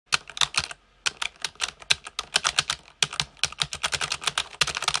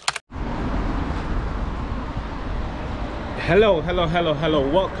Hello,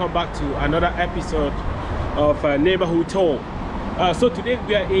 welcome back to another episode of Neighborhood Tour. So today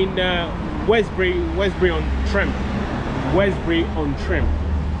we are in Wesbury-On-Trym.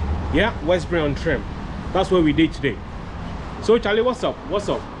 Yeah, Wesbury-On-Trym. That's where we did today. So Charlie, what's up?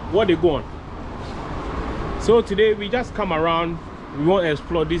 What they go on? So today we just come around. We want to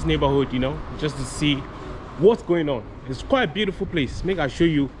explore this neighborhood, you know, just to see what's going on. It's quite a beautiful place. Make I show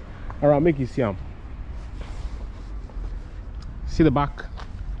you around, make you see them. See the back?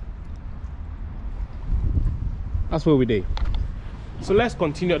 That's where we did. So let's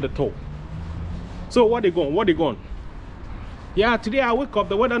continue the tour. So what they going? Yeah, today I wake up,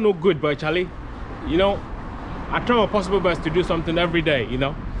 the weather no good, but Charlie, you know, I try my possible best to do something every day, you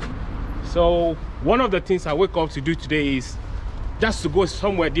know. So one of the things I wake up to do today is just to go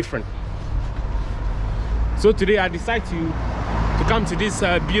somewhere different. So today I decided to come to this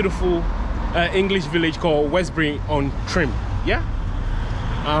beautiful English village called Wesbury-On-Trym. Yeah,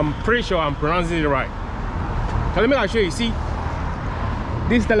 I'm pretty sure I'm pronouncing it right. So let me show you. See,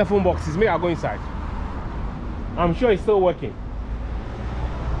 these telephone boxes, maybe I'll go inside. I'm sure it's still working.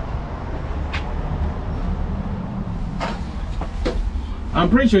 I'm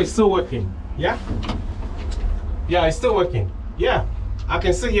pretty sure it's still working. Yeah, it's still working. Yeah, I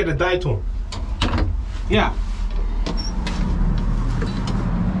can still hear the dial tone. Yeah.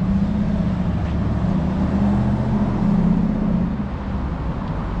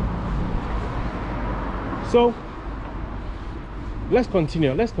 So let's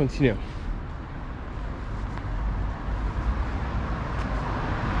continue.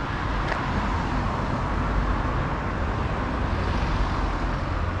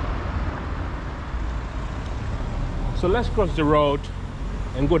 So let's cross the road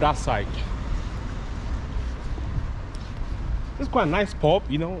and go that side. It's quite a nice pub,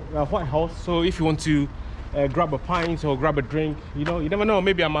 you know, a White House. So if you want to grab a pint or grab a drink, you know, you never know,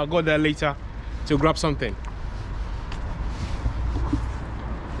 maybe I might go there later to grab something.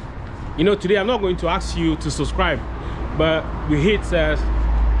 You know, today I'm not going to ask you to subscribe, but we hit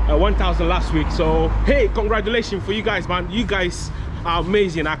 1,000 last week. So hey, congratulations for you guys, man. You guys are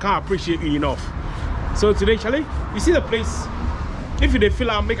amazing. I can't appreciate you enough. So today, Charlie, you see the place? If you feel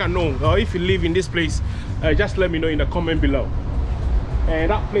I'll make a know, or if you live in this place, just let me know in the comment below.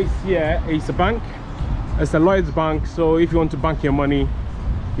 And that place here is a bank. It's a Lloyd's bank. So if you want to bank your money,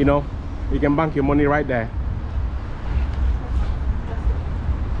 you know, you can bank your money right there.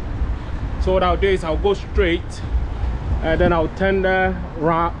 So what I'll do is I'll go straight, and then I'll turn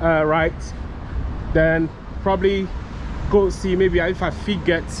right, then probably go see maybe if I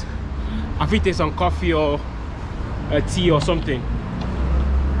take some coffee or a tea or something.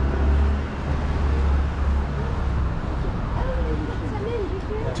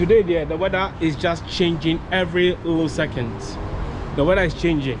 Today the weather is just changing every little second. The weather is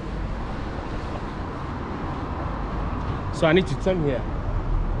changing. So I need to turn here,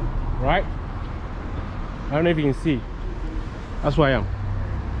 right? I don't know if you can see. That's where I am.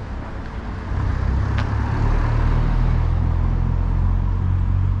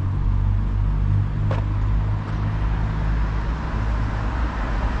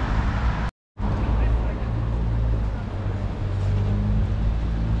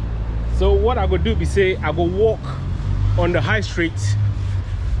 So what I go do be say I go walk on the high street,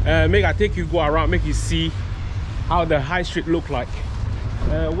 make I take you go around, make you see how the high street look like.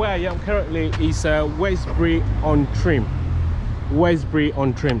 Where I am currently is Wesbury-On-Trym.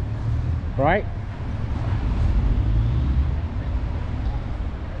 Wesbury-On-Trym, right?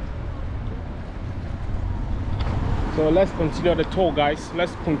 So let's continue the tour, guys.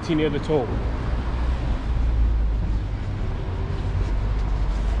 Let's continue the tour.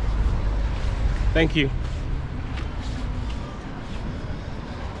 Thank you.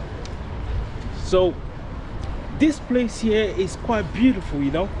 So this place here is quite beautiful, you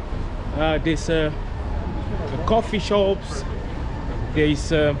know. There's coffee shops,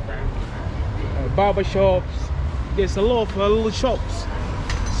 there's barber shops, there's a lot of little shops.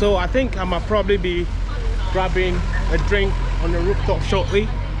 So I think I might probably be grabbing a drink on the rooftop shortly.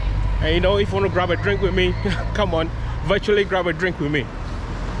 And you know, if you want to grab a drink with me, come on, virtually grab a drink with me.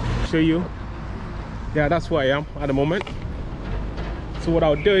 Show you. Yeah, that's where I am at the moment. So what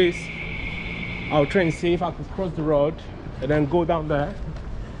I'll do is I'll try and see if I can cross the road and then go down there.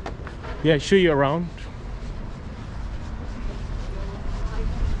 Yeah, show you around.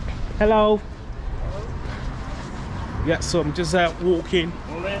 Hello. Yeah, so I'm just walking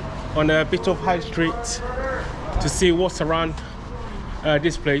on a bit of high street to see what's around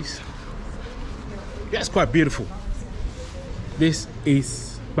this place. Yeah, it's quite beautiful. This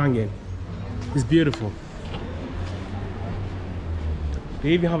is banging. It's beautiful. They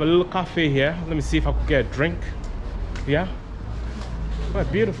even have a little cafe here. Let me see if I could get a drink. Yeah,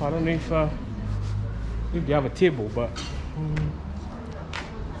 quite beautiful. I don't know if they have a table, but do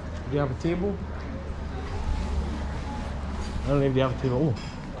they have a table? I don't know if they have a table. Oh,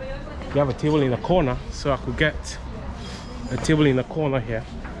 they have a table in the corner, so I could get a table in the corner here.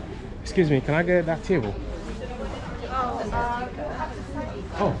 Excuse me, can I get that table?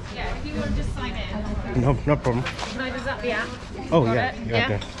 Oh. Yeah, if you want to just sign in. No problem. Can I just zap the app? Oh yeah,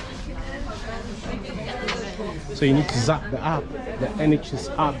 okay. So you need to zap the app, the NHS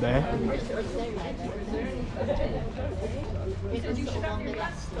app there.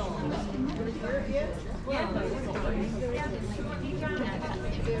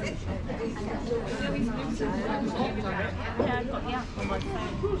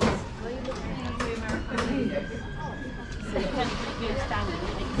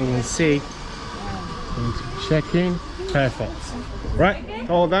 You can see, check in, perfect. Right,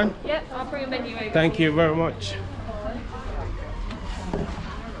 all done? Yep, I'll bring a menu over. Thank you very much.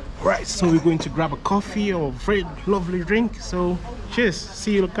 Right, so we're going to grab a coffee or a very lovely drink. So cheers,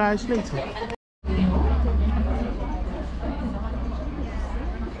 see you guys later.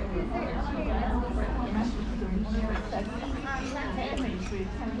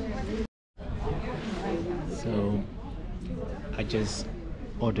 So I just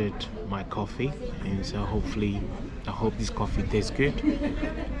ordered my coffee, and so I hope this coffee tastes good.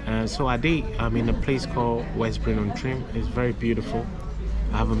 So I'm in a place called Wesbury-On-Trym. It's very beautiful.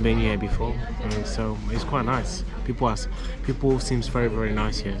 I haven't been here before, so it's quite nice. People seems very, very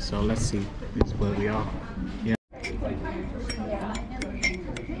nice here. So let's see. This is where we are. Yeah.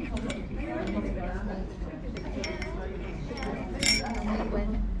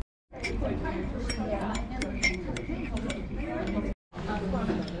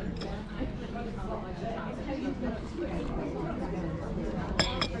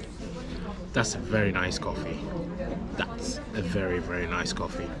 That's a very nice coffee. That's a very, very nice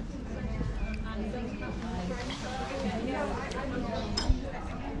coffee.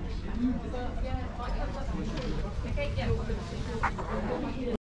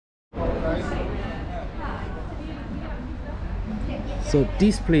 So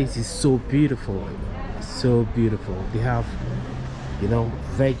this place is so beautiful, so beautiful. They have, you know,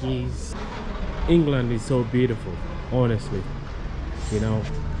 veggies. England is so beautiful, honestly, you know.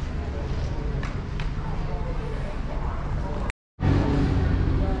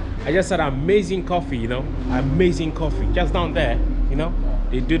 I just had amazing coffee, you know, amazing coffee. Just down there, you know,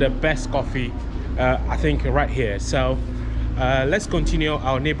 they do the best coffee, I think, right here. So let's continue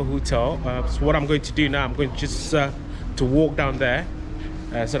our neighborhood tour. So what I'm going to do now, I'm going to just to walk down there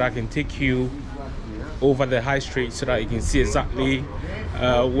so that I can take you over the high street so that you can see exactly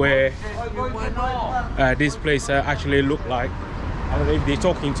where this place actually look like. I don't know if they're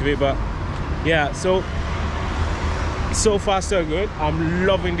talking to me, but yeah, so far so good. I'm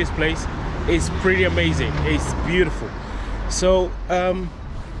loving this place. It's pretty amazing. It's beautiful. So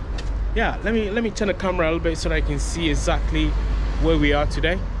yeah, let me turn the camera a little bit so that I can see exactly where we are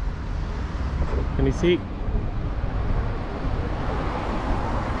today. Can you see? If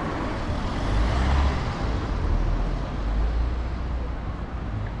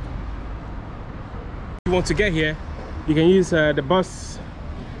you want to get here, you can use the bus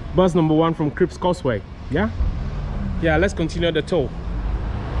number 1 from Cripps Causeway. Yeah, let's continue the tour.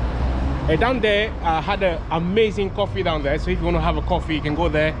 Down there, I had an amazing coffee down there. So if you want to have a coffee, you can go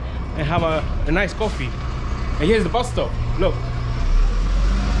there and have a nice coffee. And here's the bus stop. Look,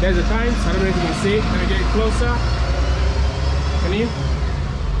 there's the times. I don't know if you can see it. Let me get it closer. Can you?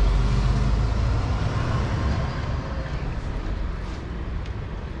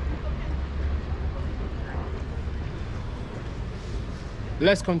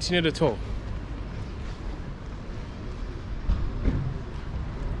 Let's continue the tour.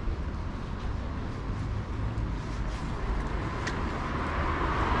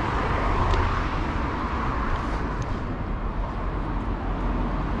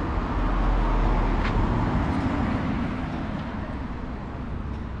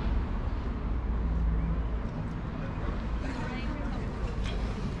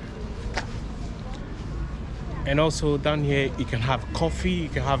 And also down here you can have coffee, you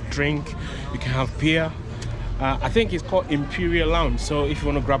can have drink, you can have beer. I think it's called Imperial Lounge, so if you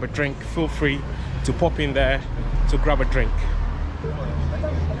want to grab a drink, feel free to pop in there to grab a drink.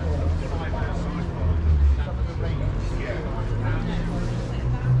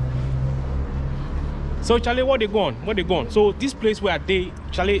 So Charlie, what they going? So this place where they,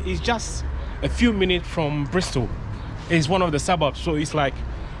 Charlie, is just a few minutes from Bristol. It's one of the suburbs, so it's like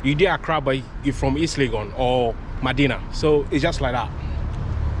you did Accra, but you're from East Legon or Medina, so it's just like that.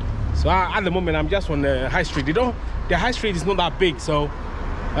 So at the moment I'm just on the high street. The high street is not that big, so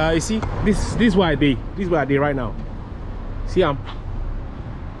you see, this is where I did. This is where I did right now. See, so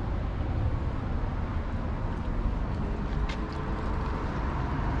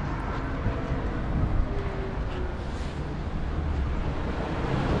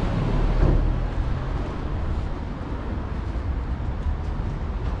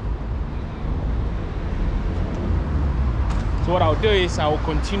what I'll do is I'll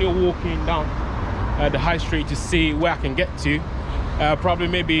continue walking down the high street to see where I can get to. Probably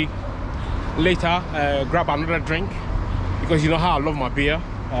maybe later grab another drink, because you know how I love my beer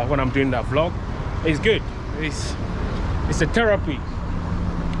when I'm doing that vlog. It's good. It's a therapy.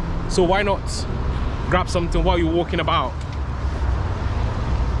 So why not grab something while you're walking about?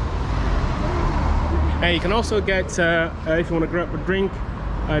 And you can also get if you want to grab a drink,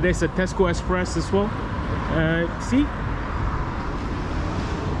 there's a Tesco Express as well. See,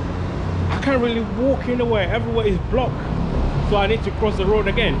 I can't really walk anywhere. Everywhere is blocked, so I need to cross the road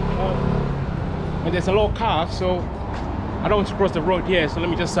again. And there's a lot of cars, so I don't want to cross the road here. So let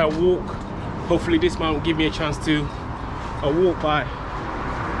me just walk. Hopefully this man will give me a chance to walk by.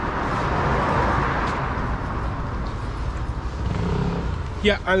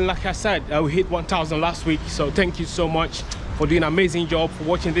 Yeah, and like I said, we hit 1,000 last week, so thank you so much for doing an amazing job, for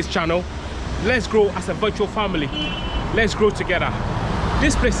watching this channel. Let's grow as a virtual family. Let's grow together.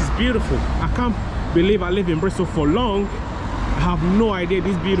 This place is beautiful. I can't believe I live in Bristol for long. I have no idea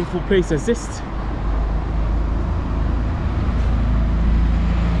this beautiful place exists.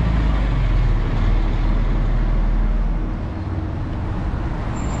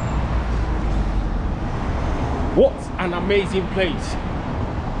 What an amazing place.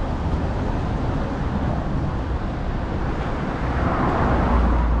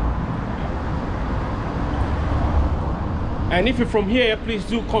 And if you're from here, please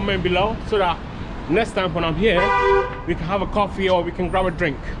do comment below, so that next time when I'm here, we can have a coffee or we can grab a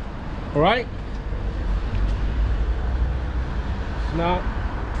drink. All right? Now,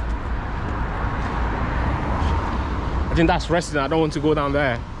 I think that's resting. I don't want to go down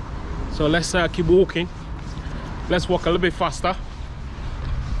there. So let's keep walking. Let's walk a little bit faster.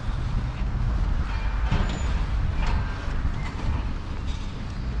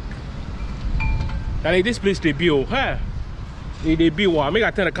 And this place they build, hey, they build. I make I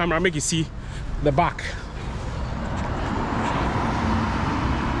turn the camera, make you see the back.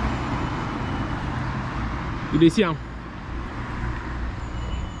 You see him?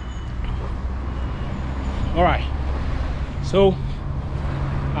 All right. So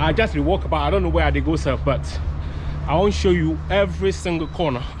I just will walk about. I don't know where they go, sir, but I want to show you every single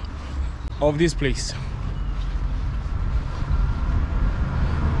corner of this place.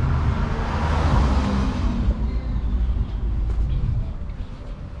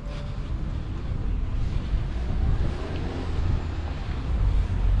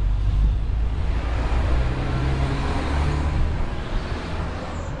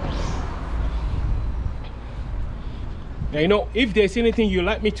 Now, you know, if there's anything you'd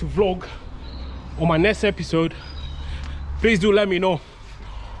like me to vlog on my next episode, please do let me know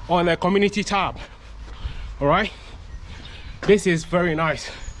on the community tab. All right, this is very nice.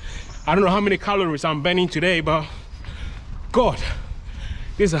 I don't know how many calories I'm burning today, but God,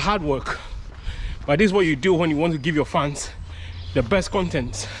 this is hard work. But this is what you do when you want to give your fans the best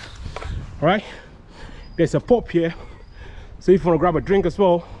content. All right, there's a pub here, so if you want to grab a drink as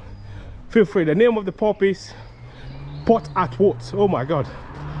well, feel free. The name of the pub is Pot at What? Oh my God,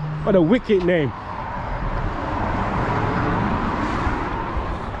 what a wicked name.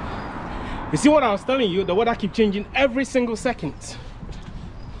 You see what I was telling you, the weather keeps changing every single second.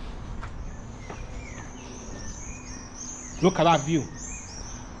 Look at that view.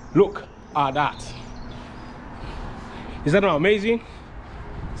 Look at that. Is that not amazing?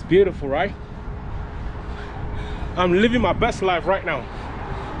 It's beautiful, right? I'm living my best life right now.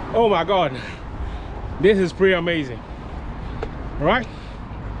 Oh my God, this is pretty amazing. All right,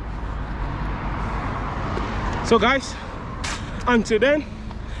 so guys, until then,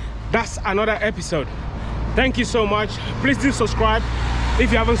 that's another episode. Thank you so much. Please do subscribe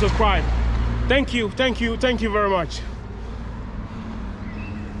if you haven't subscribed. Thank you very much.